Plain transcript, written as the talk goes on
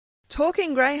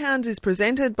Talking Greyhounds is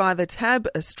presented by the Tab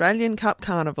Australian Cup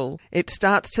Carnival. It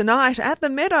starts tonight at the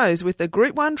Meadows with the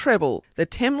Group 1 treble, the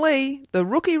Temlee, the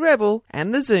Rookie Rebel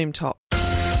and the Zoom Top.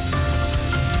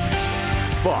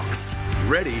 Boxed,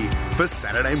 ready for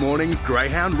Saturday morning's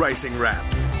Greyhound Racing Wrap.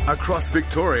 Across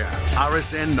Victoria,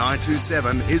 RSN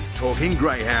 927 is Talking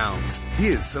Greyhounds.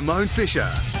 Here's Simone Fisher.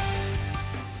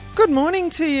 Good morning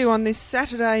to you on this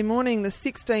Saturday morning, the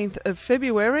 16th of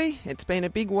February. It's been a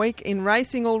big week in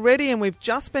racing already and we've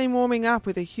just been warming up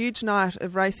with a huge night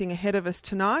of racing ahead of us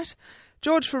tonight.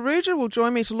 George Farrugia will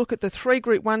join me to look at the 3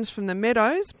 Group 1s from the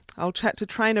Meadows. I'll chat to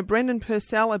trainer Brendan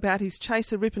Pursell about his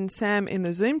chaser Rippin Sam in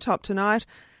the Zoom Top tonight.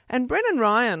 And Brennan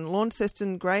Ryan,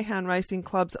 Launceston Greyhound Racing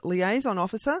Club's liaison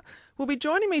officer, will be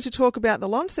joining me to talk about the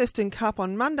Launceston Cup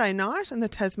on Monday night and the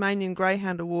Tasmanian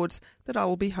Greyhound Awards that I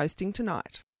will be hosting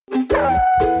tonight.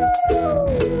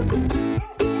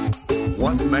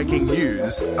 What's making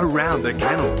news around the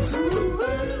kennels?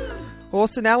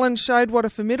 Orson Allen showed what a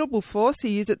formidable force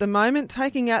he is at the moment,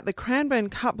 taking out the Cranbourne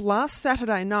Cup last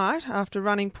Saturday night after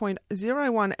running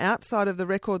 .01 outside of the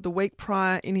record the week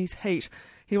prior in his heat.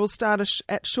 He will start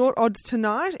at short odds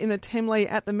tonight in the Temlee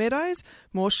at the Meadows,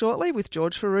 more shortly with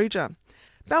George Farrugia.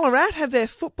 Ballarat have their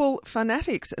Football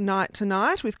Fanatics night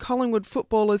tonight with Collingwood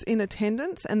footballers in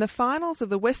attendance and the finals of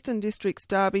the Western Districts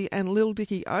Derby and Lil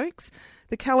Dicky Oaks.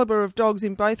 The calibre of dogs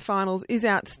in both finals is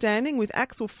outstanding with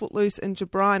Axel Footloose and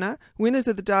Jabrina, winners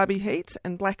of the Derby heats,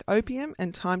 and Black Opium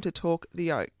and Time to Talk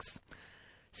the Oaks.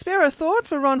 Spare a thought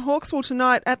for Ron Hawkswell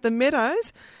tonight at the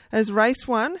Meadows as race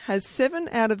 1 has 7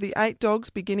 out of the 8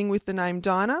 dogs beginning with the name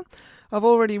Dinah. I've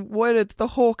already worded the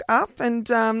hawk up and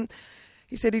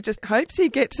he said he just hopes he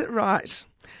gets it right.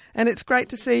 And it's great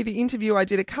to see the interview I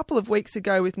did a couple of weeks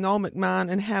ago with Noel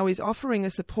McMahon and how he's offering a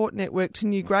support network to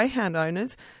new greyhound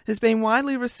owners has been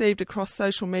widely received across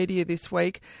social media this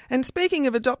week. And speaking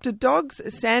of adopted dogs,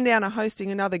 Sandown are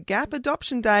hosting another Gap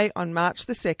Adoption Day on March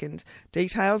the 2nd.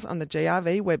 Details on the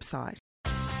GRV website.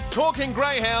 Talking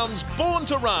Greyhounds, born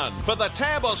to run for the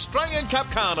Tab Australian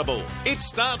Cup Carnival. It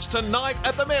starts tonight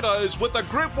at the Meadows with the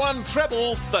Group 1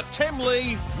 treble, the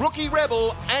Temlee, Rookie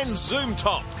Rebel and Zoom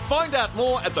Top. Find out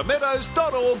more at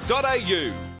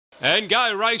themeadows.org.au. And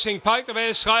go racing, Poke the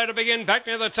Bear, slow to begin, back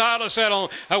near the tail to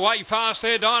settle. Away fast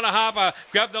there, Dinah Harper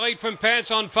grabbed the lead from Pants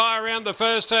on Fire around the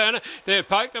first turn. There,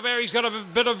 Poke the Bear, he's got a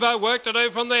bit of work to do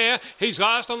from there. He's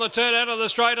last on the turn out of the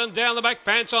straight and down the back,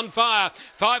 Pants on Fire.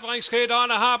 5 lengths clear,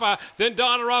 Dinah Harper, then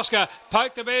Dinah Oscar.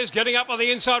 Poke the Bear's getting up on the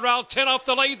inside rail, 10 off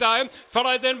the lead though,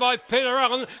 followed then by Peter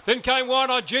Allen, then came Wide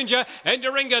Eyed Ginger, and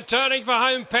Doringa turning for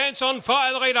home, Pants on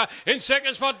Fire the leader. In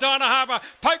second spot, Dinah Harper.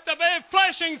 Poke the Bear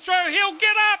flashing through, he'll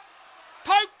get up!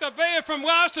 Poke the Bear from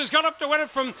last has got up to win it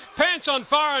from Pants on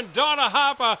Fire and Dinah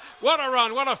Harper. What a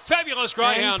run, what a fabulous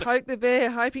greyhound. And Poke the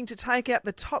Bear hoping to take out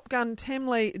the Top Gun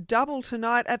Temlee double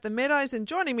tonight at the Meadows. And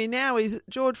joining me now is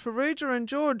George Farrugia. And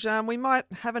George, we might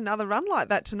have another run like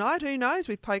that tonight. Who knows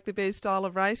with Poke the Bear's style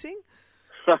of racing?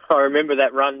 I remember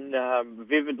that run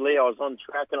vividly. I was on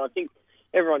track and I think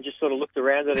everyone just sort of looked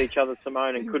around at each other,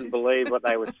 Simone, and couldn't believe what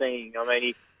they were seeing. I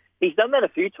mean, he's done that a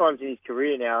few times in his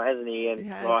career now, hasn't he? And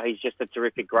he's just a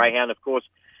terrific greyhound. Of course,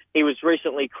 he was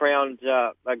recently crowned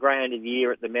a Greyhound of the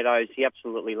Year at the Meadows. He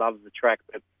absolutely loves the track,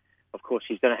 but of course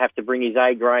he's going to have to bring his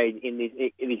A grade in his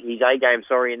A game.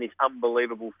 In this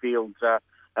unbelievable field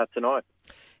tonight.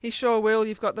 He sure will.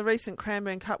 You've got the recent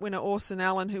Cranbourne Cup winner Orson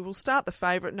Allen, who will start the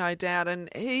favourite, no doubt, and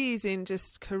he's in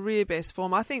just career best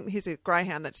form. I think he's a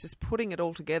greyhound that's just putting it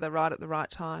all together right at the right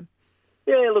time.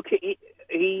 Yeah, look, he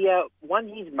won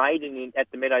his maiden at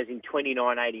the Meadows in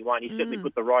 29.81. He certainly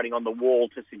put the writing on the wall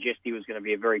to suggest he was going to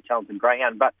be a very talented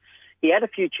greyhound, but he had a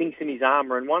few chinks in his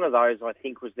armour, and one of those, I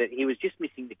think, was that he was just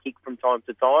missing the kick from time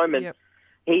to time, and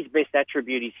his best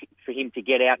attribute is for him to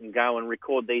get out and go and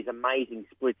record these amazing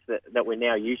splits that we're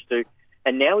now used to.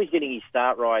 And now he's getting his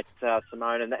start right,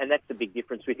 Simone, and that's the big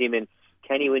difference with him. And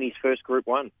can he win his first Group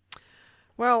 1?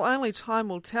 Well, only time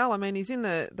will tell. I mean, he's in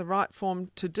the right form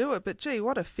to do it. But, gee,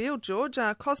 what a field, George.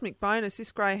 Cosmic Bonus,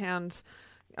 this greyhound's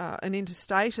an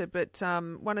interstater, but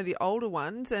one of the older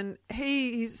ones. And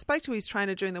he spoke to his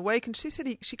trainer during the week, and she said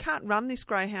she can't run this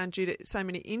greyhound due to so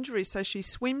many injuries, so she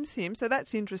swims him. So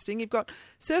that's interesting. You've got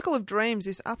Circle of Dreams,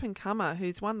 this up-and-comer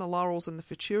who's won the laurels and the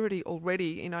futurity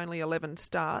already in only 11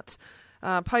 starts.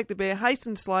 Poke the Bear,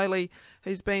 Hasten Slowly,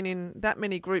 who's been in that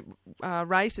many group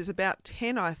races, about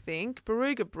 10, I think.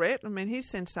 Baruga Brett, I mean, he's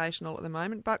sensational at the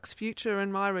moment. Bucks Future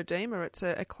and My Redeemer, it's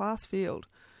a class field.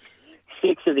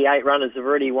 6 of the 8 runners have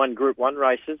already won Group 1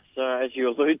 races, as you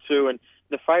allude to, and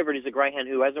the favourite is a greyhound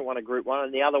who hasn't won a Group 1,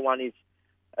 and the other one is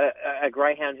a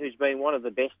greyhound who's been one of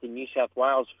the best in New South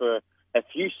Wales for a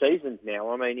few seasons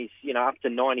now. I mean, he's, up to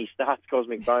 90 starts,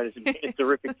 Cosmic Bonus. It's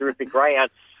a terrific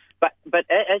greyhound. But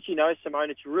as you know,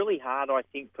 Simone, it's really hard, I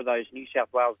think, for those New South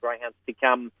Wales greyhounds to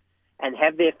come and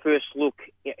have their first look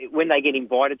when they get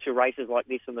invited to races like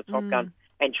this in the Top Gun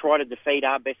and try to defeat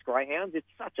our best greyhounds. It's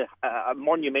such a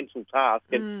monumental task,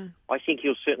 and I think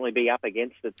he'll certainly be up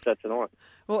against it tonight.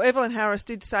 Well, Evelyn Harris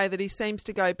did say that he seems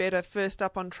to go better first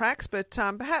up on tracks, but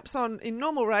perhaps in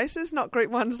normal races, not Group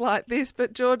 1s like this.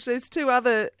 But, George, there's two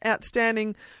other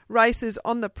outstanding races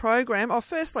on the program.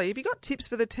 Firstly, have you got tips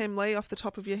for the Temlee off the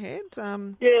top of your head?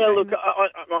 Look,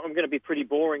 I'm going to be pretty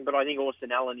boring, but I think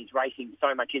Austin Allen is racing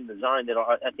so much in the zone that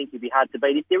I think he'd be hard to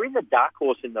beat. If there is a dark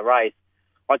horse in the race,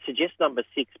 I'd suggest number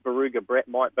 6, Farrugia Brett,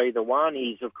 might be the one.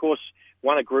 He's, of course,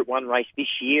 won a Group 1 race this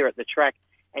year at the track,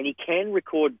 and he can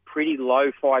record pretty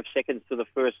low 5 seconds to the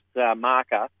first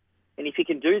marker. And if he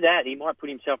can do that, he might put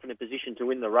himself in a position to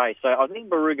win the race. So I think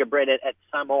Farrugia Brett at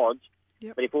some odds.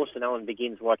 Yep. But if Austin Allen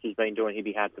begins like he's been doing, he'll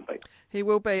be hard to beat. He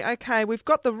will be. OK, we've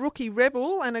got the Rookie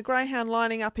Rebel, and a greyhound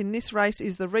lining up in this race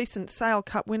is the recent Sale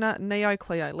Cup winner, Neo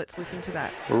Cleo. Let's listen to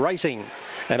that. Racing.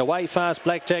 And away fast,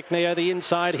 Blackjack Neo, the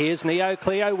inside. Here's Neo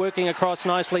Cleo working across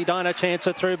nicely. Dinah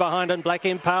Chancer through behind, and Black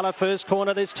Impala first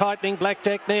corner. There's tightening.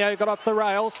 Blackjack Neo got off the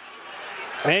rails.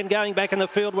 And going back in the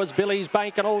field was Billy's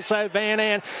Bank and also Van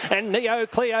Ann. And Neo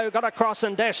Cleo got across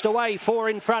and dashed away.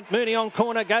 4 in front. Mooney on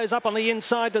corner goes up on the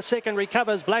inside to second.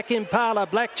 Recovers Black Impala.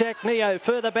 Blackjack Neo.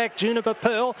 Further back, Juniper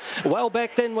Pearl. Well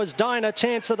back then was Dinah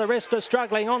Chancer. The rest are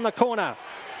struggling on the corner.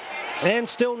 And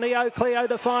still Neo Cleo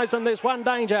defies them. There's one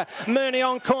danger. Mooney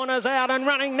on corners out and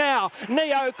running now.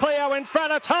 Neo Cleo in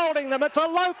front. It's holding them. It's a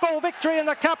local victory in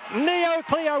the Cup. Neo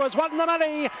Cleo has won the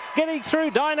money. Getting through.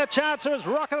 Dinah Chancer has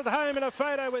rocketed home in a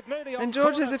photo with Mooney on. And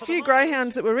George, there's a few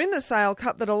greyhounds that were in the Sale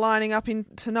Cup that are lining up in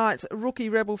tonight's Rookie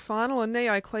Rebel final. And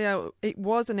Neo Cleo, it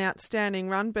was an outstanding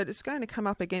run, but it's going to come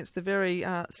up against the very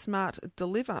smart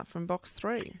Deliver from box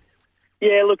 3.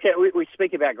 Yeah, look, we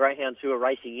speak about greyhounds who are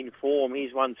racing in form.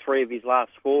 He's won 3 of his last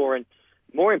 4, and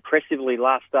more impressively,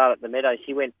 last start at the Meadows,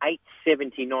 he went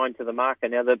 8.79 to the marker.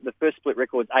 Now, the first split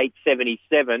record's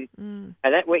 8.77, and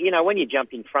that, when you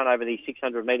jump in front over these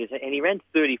 600 metres, and he ran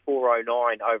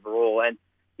 34.09 overall, and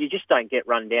you just don't get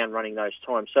run down running those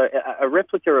times. So a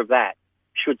replica of that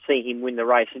should see him win the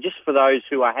race. And just for those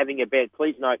who are having a bet,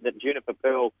 please note that Juniper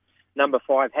Pearl, number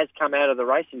 5, has come out of the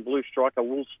race, and Blue Striker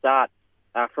will start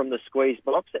from the squeeze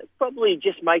box. It probably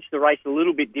just makes the race a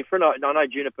little bit different. I know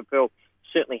Juniper Pearl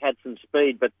certainly had some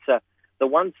speed, but the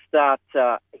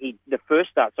first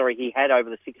start he had over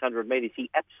the 600 metres, he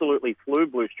absolutely flew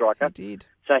Blue Striker. He did.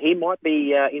 So he might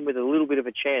be in with a little bit of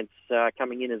a chance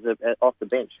coming in as off the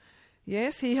bench.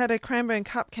 Yes, he had a Cranbourne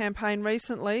Cup campaign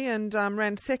recently and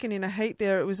ran second in a heat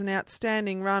there. It was an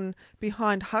outstanding run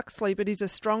behind Huxley, but he's a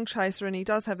strong chaser and he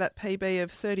does have that PB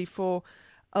of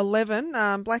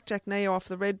 34.11. Blackjack Neo off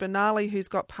the red. Benali, who's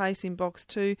got pace in box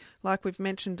 2. Like we've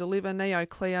mentioned, Deliver, Neo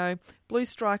Cleo. Blue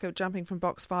Striker jumping from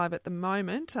box 5 at the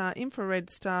moment. Infrared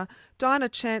Star, Dinah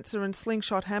Chancer and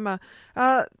Slingshot Hammer.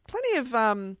 Plenty of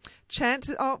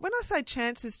chances. When I say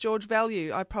chances, George,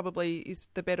 value probably is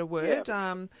the better word.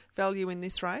 Yeah. Value in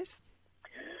this race.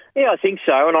 Yeah, I think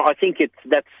so, and I think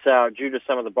that's due to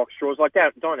some of the box draws. Like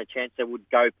Dinah Chancer would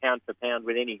go pound for pound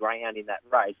with any greyhound in that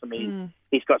race. I mean,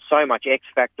 he's got so much X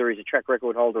factor. He's a track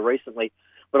record holder recently,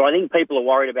 but I think people are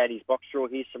worried about his box draw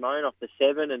here, Simone, off the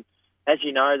 7. And as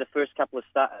you know, the first couple of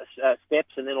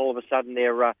steps, and then all of a sudden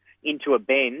they're into a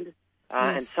bend,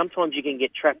 and sometimes you can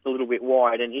get trapped a little bit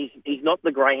wide. And he's not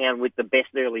the greyhound with the best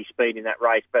early speed in that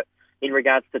race, but in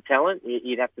regards to talent,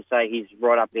 you'd have to say he's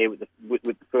right up there with the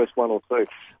first 1 or 2.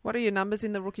 What are your numbers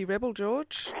in the Rookie Rebel,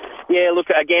 George? Yeah, look,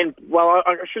 again, well,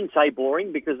 I shouldn't say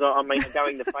boring because,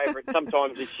 going the favourite,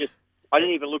 sometimes it's just, I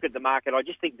didn't even look at the market. I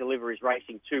just think Deliver is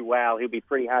racing too well. He'll be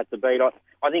pretty hard to beat.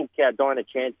 I think Dinah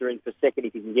Chancer in for second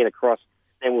if he can get across.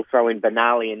 Then we'll throw in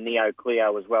Benali and Neo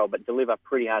Cleo as well. But Deliver,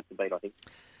 pretty hard to beat, I think.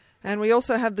 And we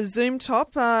also have the Zoom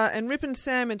Top, and Rippin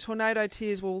Sam and Tornado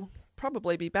Tears will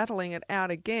probably be battling it out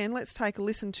again. Let's take a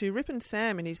listen to Rippin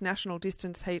Sam in his national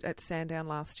distance heat at Sandown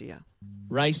last year.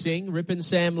 Racing, Rippin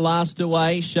Sam last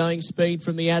away, showing speed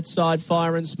from the outside,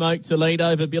 Fire and Smoke to lead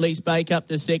over Billy's Bake up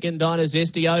to second, Dinah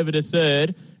Zesty over to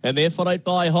third, and they're followed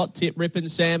by Hot Tip, Rippin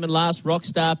Sam and last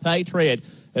Rockstar Patriot.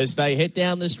 As they head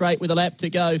down the straight with a lap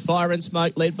to go, Fire and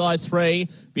Smoke led by 3,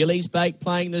 Billy's Bake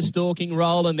playing the stalking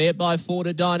role, and there by 4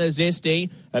 to Dinah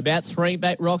Zesty, about 3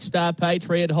 back Rockstar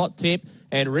Patriot, Hot Tip,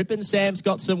 And Rippin Sam's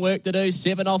got some work to do,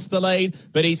 7 off the lead,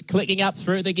 but he's clicking up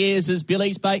through the gears as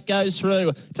Billy's Bait goes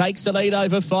through. Takes the lead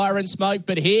over Fire and Smoke,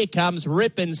 but here comes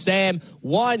Rippin Sam,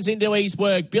 winds into his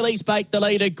work. Billy's Bait the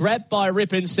leader, grabbed by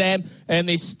Rippin Sam, and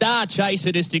this Star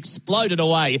Chaser just exploded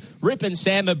away. Rippin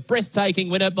Sam, a breathtaking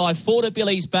winner by 4 to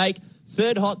Billy's Bait.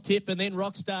 Third Hot Tip, and then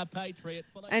Rockstar Patriot.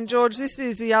 And George, this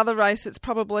is the other race that's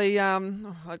probably, I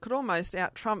could almost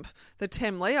out-trump the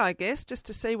Temley, I guess, just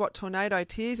to see what Tornado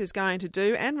Tears is going to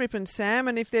do, and Rippin Sam,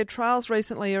 and if their trials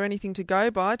recently are anything to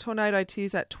go by. Tornado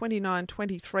Tears at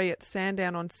 29.23 at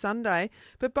Sandown on Sunday.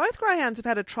 But both greyhounds have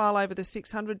had a trial over the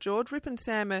 600, George. Rippin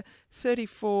Sam are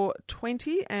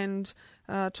 34.20 and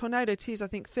Tornado Tears, I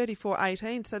think,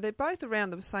 34.18. So they're both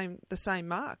around the same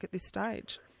mark at this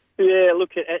stage. Yeah,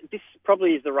 look, this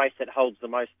probably is the race that holds the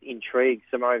most intrigue,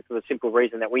 Simone, for the simple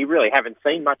reason that we really haven't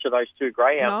seen much of those two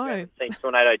greyhounds. No. We haven't seen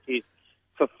Tornado Tears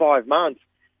for 5 months.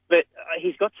 But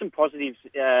he's got some positives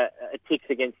ticks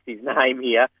against his name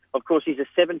here. Of course, he's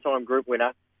a 7-time group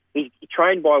winner. He's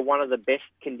trained by one of the best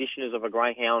conditioners of a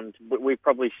greyhound we've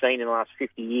probably seen in the last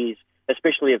 50 years,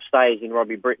 especially of stays in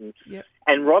Robbie Britton. Yep.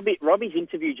 And Robbie's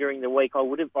interview during the week,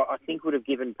 I think would have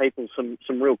given people some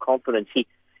real confidence.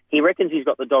 He reckons he's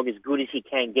got the dog as good as he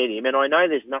can get him. And I know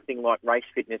there's nothing like race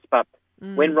fitness, but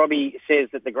when Robbie says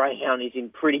that the greyhound is in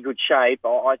pretty good shape,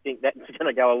 I think that's going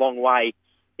to go a long way,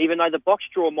 even though the box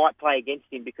draw might play against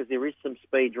him because there is some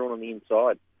speed drawn on the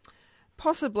inside.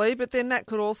 Possibly, but then that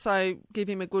could also give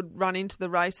him a good run into the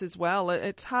race as well.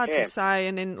 It's hard to say.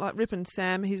 And then, like Rippin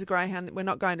Sam, he's a greyhound that we're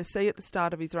not going to see at the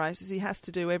start of his races. He has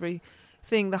to do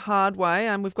everything the hard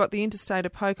way. We've got the Interstate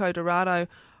of Poco Dorado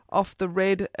off the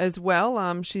red as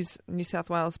well. She's New South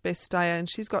Wales' best stayer, and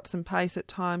she's got some pace at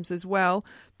times as well.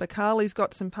 Bakali's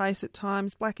got some pace at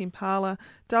times. Black Impala,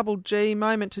 Double G,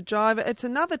 Moment to Jive. It's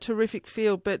another terrific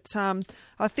field, but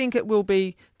I think it will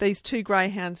be these two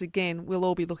greyhounds again we'll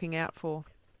all be looking out for.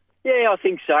 Yeah, I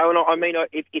think so. And I mean,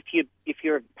 if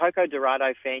you're a Poco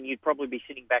Dorado fan, you'd probably be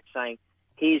sitting back saying,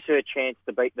 here's her chance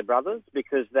to beat the brothers,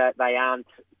 because they aren't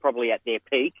probably at their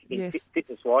peak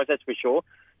fitness-wise, that's for sure.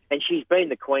 And she's been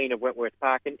the queen of Wentworth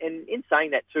Park. And in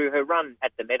saying that too, her run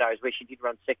at the Meadows, where she did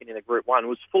run second in the Group 1,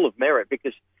 was full of merit,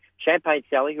 because Champagne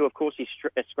Sally, who of course is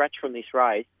a scratch from this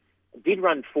race, did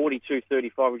run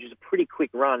 42.35, which is a pretty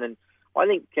quick run. And I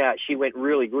think she went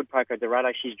really good, Poco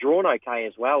Dorado. She's drawn okay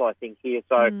as well, I think, here.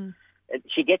 So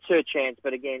she gets her chance.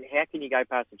 But again, how can you go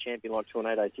past a champion like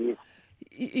Tornado Tears?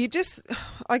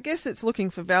 I guess it's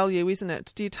looking for value, isn't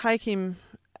it? Do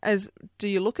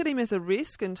you look at him as a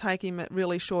risk and take him at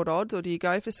really short odds, or do you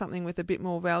go for something with a bit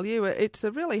more value? It's a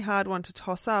really hard one to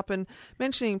toss up. And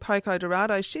mentioning Poco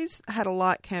Dorado, she's had a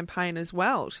light campaign as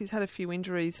well. She's had a few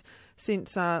injuries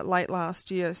since late last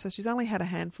year, so she's only had a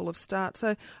handful of starts.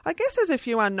 So I guess there's a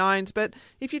few unknowns, but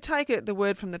if you take the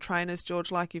word from the trainers,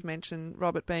 George, like you've mentioned,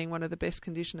 Robert being one of the best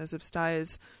conditioners of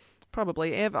stayers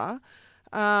probably ever,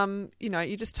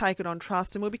 you just take it on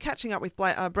trust. And we'll be catching up with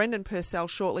Brendan Pursell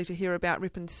shortly to hear about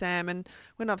Rippin Sam. And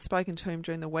when I've spoken to him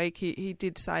during the week, he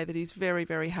did say that he's very,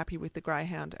 very happy with the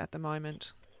greyhound at the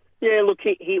moment. Yeah, look,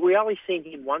 we only seen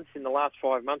him once in the last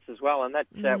 5 months as well, and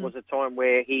that was a time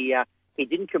where he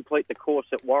didn't complete the course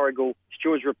at Warragul.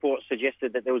 Stewart's report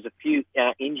suggested that there was a few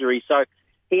injuries, so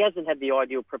he hasn't had the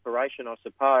ideal preparation, I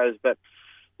suppose, but...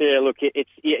 Yeah, look,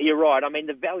 you're right. I mean,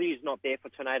 the value's not there for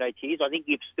Tornado Tears. I think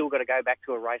you've still got to go back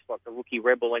to a race like the Rookie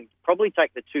Rebel and probably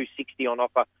take the 260 on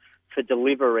offer for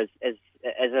Deliver as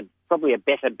probably a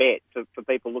better bet for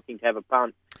people looking to have a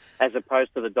punt, as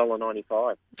opposed to the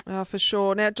 $1.95. For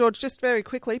sure. Now, George, just very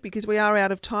quickly, because we are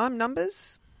out of time,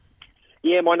 numbers?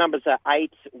 Yeah, my numbers are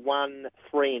 8, 1,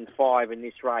 3 and 5 in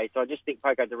this race. I just think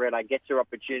Poco Dorado gets her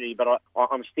opportunity, but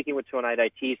I'm sticking with Tornado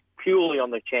Tears purely on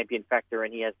the champion factor,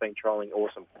 and he has been trolling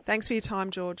awesome. Thanks for your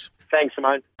time, George. Thanks,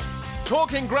 Simone.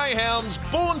 Talking Greyhounds,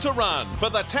 born to run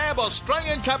for the Tab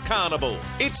Australian Cup Carnival.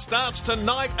 It starts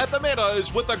tonight at the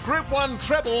Meadows with the Group 1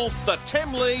 treble, the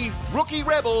Temley, Rookie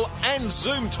Rebel and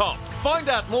Zoom Top. Find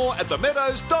out more at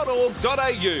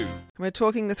themeadows.org.au. We're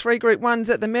talking the 3 Group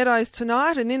 1s at the Meadows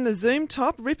tonight, and in the Zoom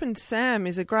Top, Rippin Sam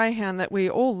is a greyhound that we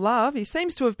all love. He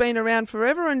seems to have been around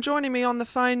forever, and joining me on the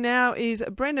phone now is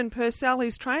Brendan Pursell,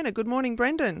 his trainer. Good morning,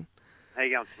 Brendan. How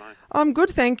you going, Simone? I'm good,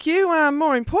 thank you.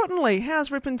 More importantly,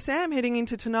 how's Rippin Sam heading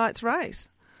into tonight's race?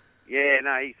 Yeah,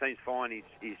 no, he seems fine.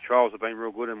 His trials have been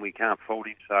real good, and we can't fault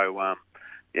him. So,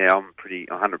 I'm pretty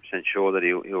 100% sure that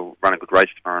he'll run a good race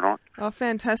tomorrow night. Oh,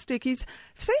 fantastic. Seems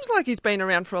like he's been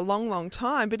around for a long, long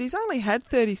time, but he's only had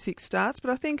 36 starts.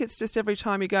 But I think it's just every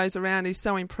time he goes around, he's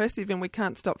so impressive, and we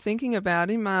can't stop thinking about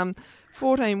him.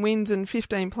 14 wins and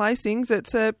 15 placings.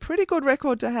 It's a pretty good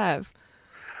record to have.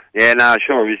 Yeah, no,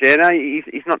 sure is. Yeah, no,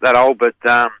 he's not that old, but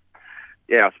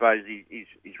yeah, I suppose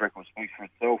his record speaks for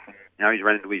itself, and he's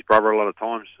run into his brother a lot of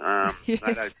times. Yes.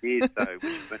 No tears, so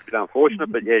which has been a bit unfortunate.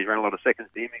 But yeah, he's run a lot of seconds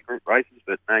to him in group races.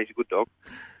 But no, he's a good dog.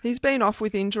 He's been off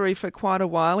with injury for quite a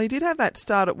while. He did have that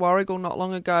start at Warragul not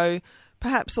long ago,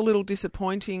 perhaps a little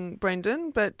disappointing,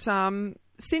 Brendan. But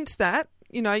since that,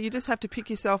 you just have to pick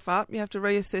yourself up. You have to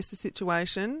reassess the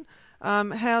situation.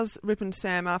 How's Rippin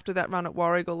Sam after that run at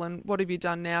Warragul, and what have you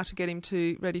done now to get him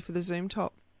ready for the Zoom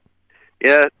Top?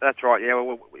 Yeah, that's right. Yeah,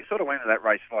 well, we sort of went into that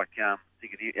race like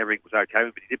thinking everything was okay,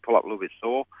 but he did pull up a little bit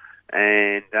sore.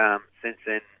 And since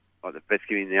then, like the vet's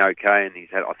giving him the okay, and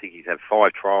I think he's had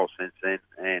 5 trials since then,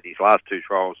 and his last 2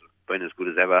 trials have been as good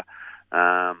as ever.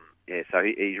 Yeah, so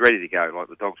he's ready to go. Like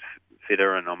the dog's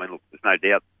fitter, and I mean, look, there's no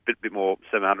doubt, a bit more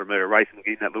 700-metre racing will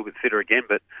get him that little bit fitter again,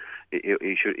 but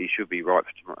he should be right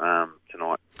for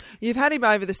tonight. You've had him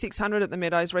over the 600 at the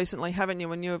Meadows recently, haven't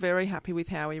you? And you were very happy with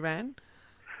how he ran.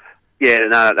 Yeah,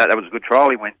 no, that was a good trial.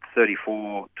 He went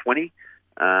 34.20.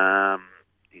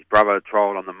 His brother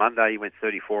trialled on the Monday. He went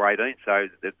 34.18. So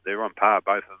they're on par,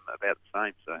 both of them about the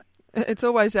same. So it's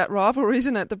always that rivalry,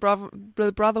 isn't it?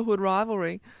 The brotherhood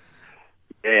rivalry.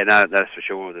 Yeah, no, that's for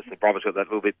sure. The brother's got that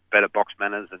little bit better box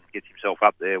manners and gets himself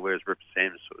up there, whereas Rippin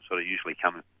Sam's sort of usually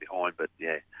coming behind. But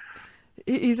yeah.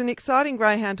 He's an exciting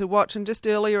greyhound to watch, and just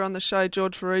earlier on the show,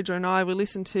 George Farrugia and I, we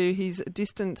listened to his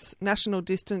national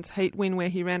distance heat win where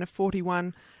he ran a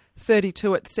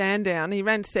 41.32 at Sandown. He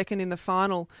ran second in the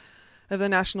final of the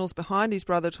Nationals behind his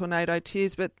brother Tornado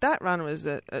Tears, but that run was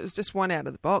just one out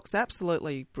of the box,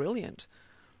 absolutely brilliant.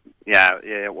 Yeah,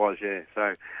 it was, yeah.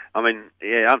 So, I mean,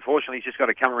 yeah, unfortunately, he's just got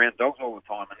to come around dogs all the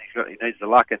time, and he needs the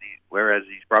luck, whereas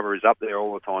his brother is up there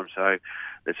all the time. So,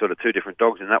 they're sort of two different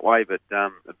dogs in that way. But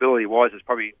ability-wise, there's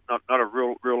probably not a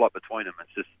real lot between them.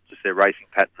 It's just their racing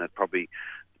pattern that probably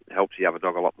helps the other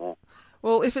dog a lot more.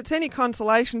 Well, if it's any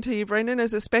consolation to you, Brendan,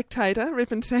 as a spectator,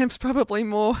 Rippin Sam's probably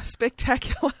more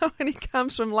spectacular when he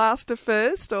comes from last to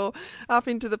first or up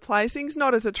into the placings.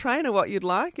 Not as a trainer what you'd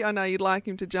like. I know you'd like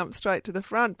him to jump straight to the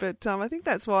front, but I think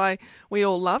that's why we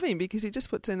all love him, because he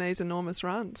just puts in these enormous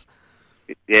runs.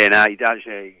 Yeah, no, he does.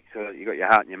 Yeah, you got your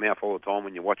heart in your mouth all the time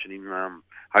when you're watching him,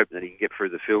 hoping that he can get through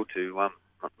the field to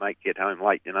get home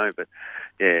late, But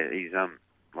yeah, he's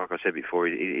like I said before,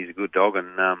 he's a good dog,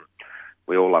 and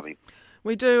we all love him.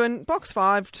 We do, and box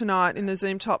 5 tonight in the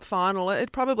Zoom Top final,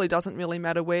 it probably doesn't really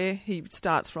matter where he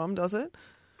starts from, does it?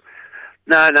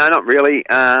 No, not really.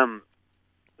 In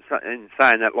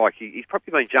saying that, like, he's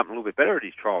probably been jumping a little bit better at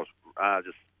his trials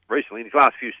just recently. In his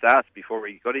last few starts before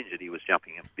he got injured, he was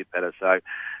jumping a bit better, so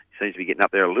he seems to be getting up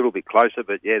there a little bit closer.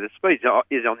 But yeah, the speed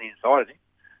is on the inside of him.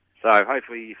 So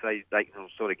hopefully if they can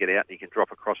sort of get out and he can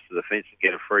drop across to the fence and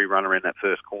get a free run around that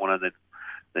first corner, then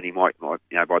he might, by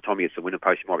the time he gets to the winner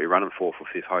post, he might be running 4th or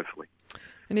 5th, hopefully.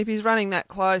 And if he's running that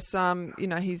close,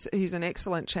 he's an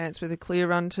excellent chance with a clear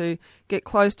run to get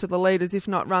close to the leaders, if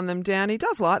not run them down. He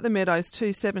does like the Meadows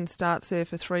too. 7 starts there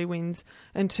for 3 wins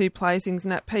and 2 placings,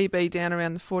 and that PB down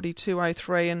around the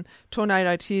 42.03, and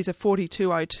Tornado Tears a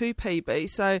 42.02 PB.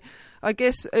 So I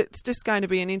guess it's just going to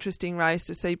be an interesting race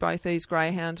to see both these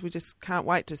greyhounds. We just can't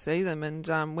wait to see them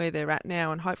and where they're at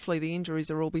now, and hopefully the injuries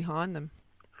are all behind them.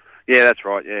 Yeah, that's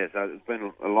right. Yeah, so it's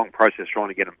been a long process trying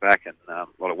to get them back, and a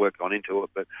lot of work gone into it.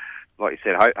 But like you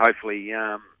said, hopefully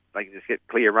they can just get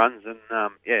clear runs, and I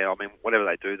mean, whatever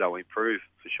they do, they'll improve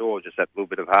for sure. Just that little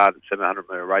bit of hard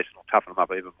 700-metre racing will toughen them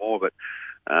up even more.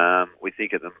 But we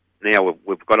think of them now,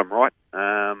 we've got them right,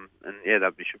 and yeah,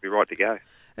 they should be right to go.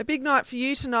 A big night for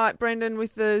you tonight, Brendan,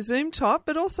 with the Zoom Top,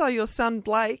 but also your son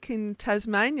Blake in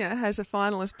Tasmania has a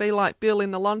finalist, Be Like Bill,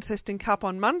 in the Launceston Cup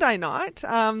on Monday night.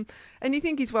 And you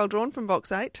think he's well drawn from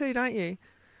box 8 too, don't you?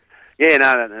 Yeah,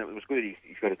 no, it was good.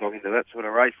 He's got a dog into that sort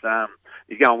of race.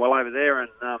 He's going well over there, and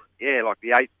like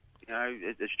the 8,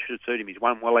 it should suit him. He's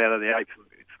won well out of the 8 from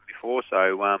before,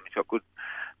 so he's got good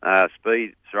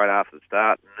speed straight after the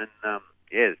start, and then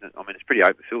it's pretty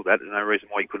open field. There's no reason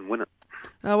why he couldn't win it.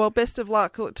 Well, best of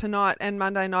luck tonight and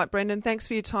Monday night, Brendan. Thanks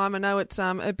for your time. I know it's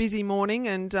a busy morning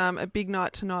and a big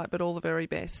night tonight, but all the very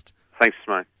best. Thanks,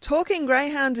 Simone. Talking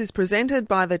Greyhounds is presented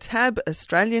by the Tab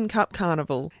Australian Cup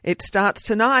Carnival. It starts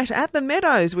tonight at the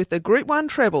Meadows with the Group 1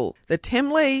 treble, the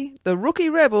Temlee, the Rookie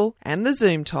Rebel and the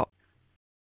Zoom Top.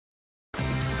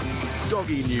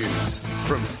 Doggy news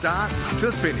from start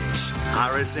to finish.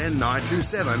 RSN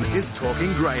 927 is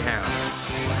Talking Greyhounds.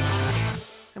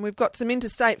 And we've got some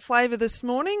interstate flavour this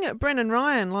morning. Brennan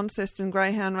Ryan, Launceston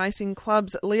Greyhound Racing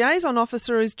Club's liaison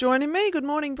officer, is joining me. Good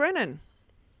morning, Brennan.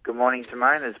 Good morning,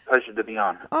 Simone. It's a pleasure to be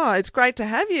on. Oh, it's great to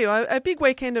have you. A big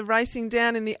weekend of racing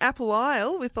down in the Apple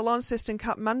Isle with the Launceston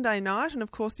Cup Monday night and, of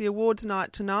course, the awards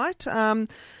night tonight.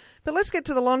 But let's get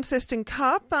to the Launceston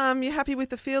Cup. You happy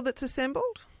with the field that's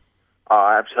assembled? Oh,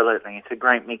 absolutely. It's a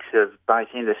great mix of both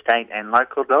interstate and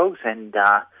local dogs, and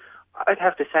I'd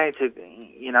have to say it's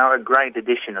a great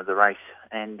addition of the race,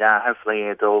 and hopefully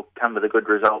it'll come with a good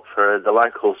result for the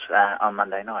locals on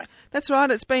Monday night. That's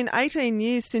right. It's been 18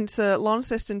 years since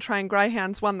Launceston-trained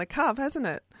greyhounds won the Cup, hasn't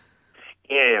it?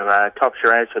 Yeah, top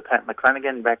charades for Pat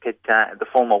McClanagan back at the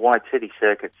former White City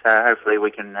circuit, so hopefully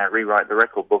we can rewrite the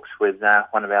record books with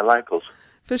one of our locals.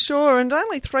 For sure, and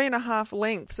only 3.5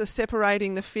 lengths are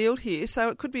separating the field here, so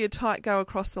it could be a tight go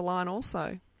across the line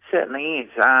also. Certainly is.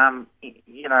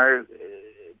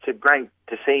 It's great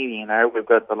to see, we've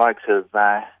got the likes of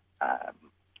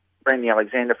Brendan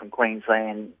Alexander from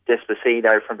Queensland,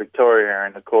 Despacito from Victoria,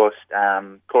 and of course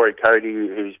Corey Cody,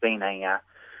 who's been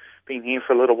here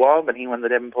for a little while, but he won the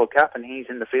Devonport Cup and he's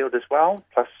in the field as well,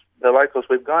 plus the locals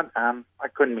we've got. I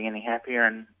couldn't be any happier,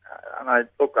 and I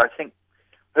think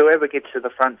whoever gets to the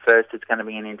front first, it's going to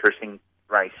be an interesting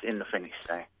race in the finish.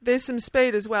 So. There's some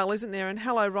speed as well, isn't there? And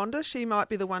Hello Rhonda, she might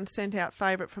be the one sent out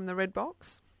favourite from the red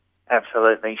box.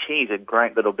 Absolutely. She's a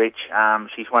great little bitch.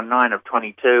 She's won 9 of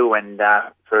 22, and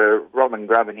for Robin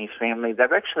Grubb and his family,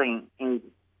 they've actually, in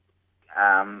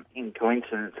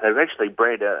coincidence, they've actually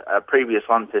bred a previous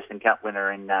Launceston Cup winner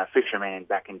in Fisherman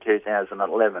back in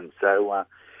 2011. So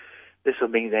this will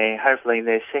be hopefully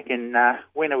their second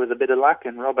winner with a bit of luck,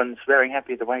 and Robin's very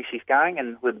happy the way she's going,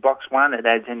 and with box 1, it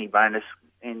adds any bonus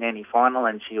in any final,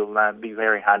 and she'll be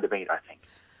very hard to beat, I think.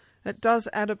 It does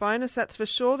add a bonus, that's for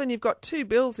sure. Then you've got 2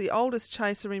 Bills, the oldest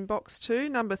chaser in box 2.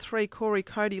 Number 3, Corey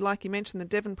Cody, like you mentioned, the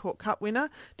Devonport Cup winner.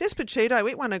 Despacito,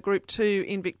 it won a Group 2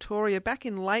 in Victoria back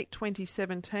in late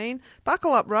 2017.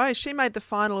 Buckle Up Rose, she made the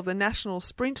final of the national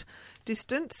sprint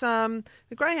distance. The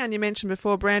greyhound you mentioned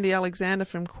before, Brandy Alexander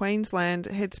from Queensland,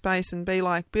 Headspace and Be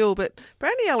Like Bill. But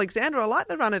Brandy Alexander, I like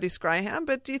the run of this greyhound,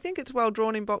 but do you think it's well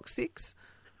drawn in box 6?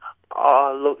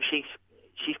 Oh, look, she's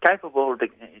capable to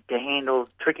handle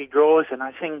tricky draws, and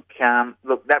I think,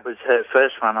 that was her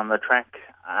first run on the track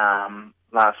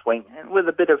last week, and with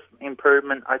a bit of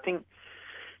improvement, I think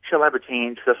she'll have a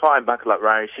chance. The 5 Buckle Up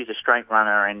Rose, she's a straight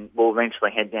runner, and will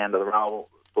eventually head down to the roll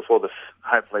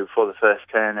hopefully before the first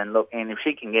turn, and if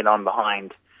she can get on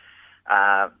behind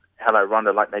Hello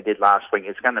Rhonda like they did last week,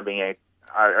 it's going to be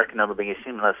I reckon it'll be a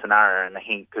similar scenario in the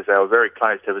heat, because they were very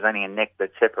close. There was only a neck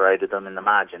that separated them in the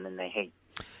margin in their heat.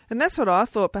 And that's what I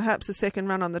thought, perhaps a second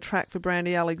run on the track for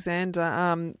Brandy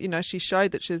Alexander. She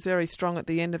showed that she was very strong at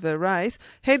the end of her race.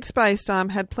 Headspace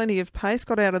had plenty of pace,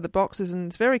 got out of the boxes, and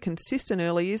it's very consistent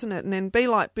early, isn't it? And then Be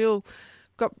Like Bill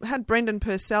had Brendan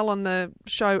Pursell on the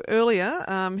show earlier.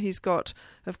 He's got,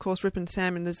 of course, Rippin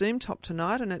Sam in the Zoom top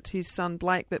tonight, and it's his son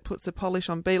Blake that puts the polish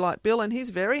on Be Like Bill, and he's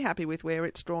very happy with where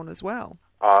it's drawn as well.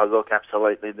 Oh, look,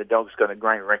 absolutely. The dog's got a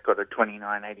great record of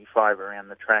 29.85 around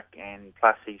the track, and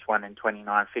plus he's won in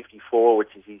 29.54,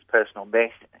 which is his personal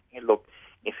best. And look,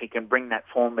 if he can bring that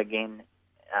form again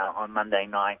on Monday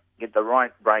night, get the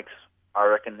right breaks, I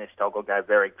reckon this dog will go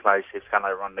very close. If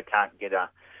Hello Rhonda can't get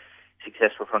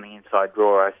successful from the inside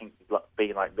draw, I think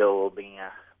Be Like Bill will be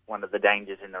one of the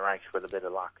dangers in the race with a bit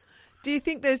of luck. Do you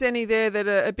think there's any there that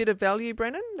are a bit of value,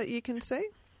 Brennan, that you can see?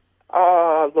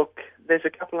 Oh, look, there's a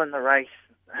couple in the race.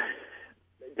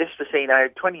 Despacito,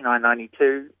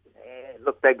 29.92.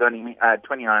 Look, they got him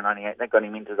 29.98. They got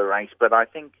him into the race, but I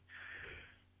think,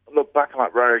 look, Buckle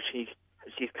Up Rose,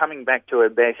 she's coming back to her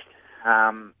best.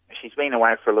 She's been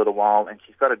away for a little while, and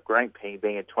she's got a great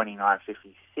PB at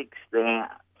 29.56 there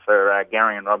for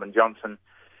Gary and Robin Johnson.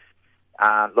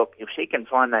 Look, if she can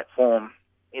find that form,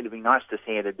 it'd be nice to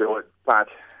see her to do it. But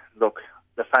look,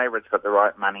 the favourite's got the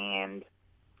right money, and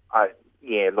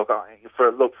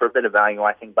for a bit of value,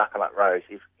 I think Buckle Up Rose,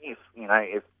 if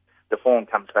the form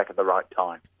comes back at the right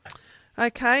time.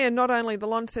 Okay, and not only the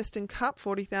Launceston Cup,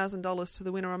 $40,000 to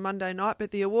the winner on Monday night,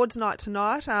 but the awards night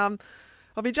tonight.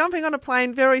 I'll be jumping on a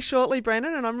plane very shortly,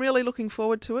 Brennan, and I'm really looking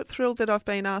forward to it. Thrilled that I've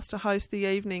been asked to host the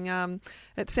evening.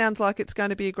 It sounds like it's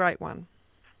going to be a great one.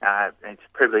 It's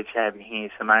a privilege to have you here,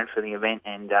 Simone, for the event,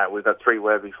 and we've got 3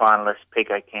 worthy finalists,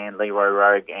 Pico Can, Leroy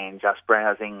Rogue, and Just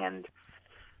Browsing, and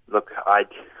look,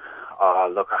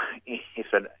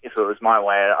 if it was my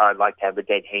way, I'd like to have a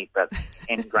dead heat, but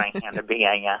any greyhound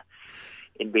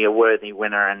it'd be a worthy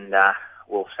winner, and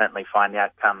we'll certainly find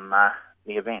out come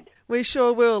the event. We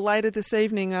sure will. Later this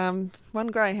evening, one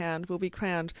greyhound will be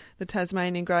crowned the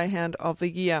Tasmanian Greyhound of the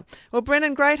Year. Well,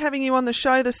 Brennan, great having you on the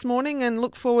show this morning, and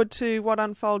look forward to what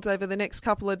unfolds over the next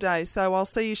couple of days. So I'll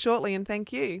see you shortly, and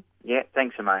thank you. Yeah,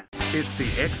 thanks, Simone. It's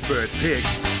the expert pick,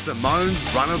 Simone's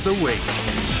Run of the Week.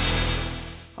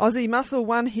 Aussie Muscle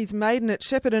won his maiden at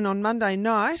Shepparton on Monday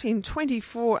night in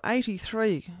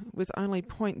 24.83. It was only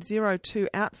 .02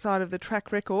 outside of the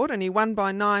track record, and he won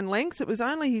by 9 lengths. It was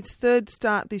only his third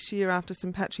start this year after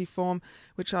some patchy form,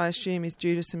 which I assume is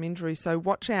due to some injury, so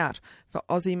watch out for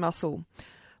Aussie Muscle.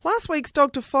 Last week's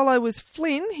dog to follow was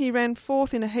Flynn. He ran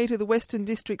 4th in a heat of the Western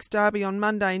Districts Derby on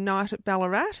Monday night at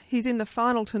Ballarat. He's in the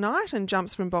final tonight and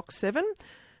jumps from box 7.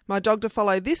 My dog to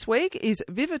follow this week is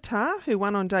Vivitar, who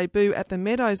won on debut at the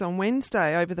Meadows on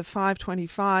Wednesday over the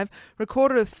 5.25,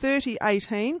 recorded a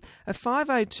 30.18, a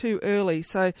 5.02 early,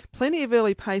 so plenty of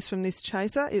early pace from this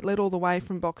chaser. It led all the way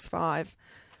from box 5.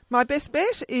 My best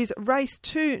bet is race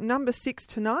 2, number 6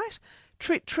 tonight,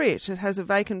 Trit Trit. It has a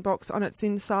vacant box on its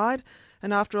inside,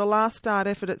 and after a last start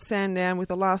effort at Sandown with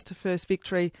a last to first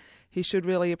victory, he should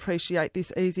really appreciate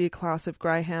this easier class of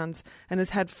greyhounds and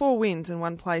has had 4 wins and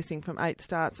 1 placing from 8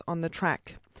 starts on the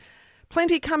track.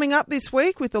 Plenty coming up this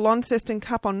week with the Launceston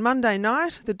Cup on Monday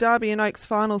night, the Derby and Oaks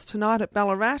finals tonight at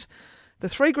Ballarat, the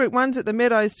 3 Group 1s at the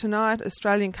Meadows tonight,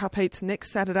 Australian Cup heats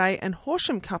next Saturday, and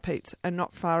Horsham Cup heats are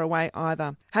not far away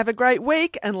either. Have a great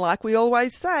week, and like we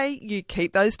always say, you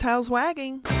keep those tails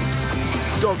wagging.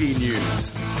 Doggy news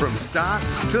from start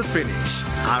to finish.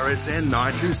 RSN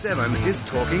 927 is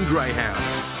Talking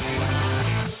Greyhounds.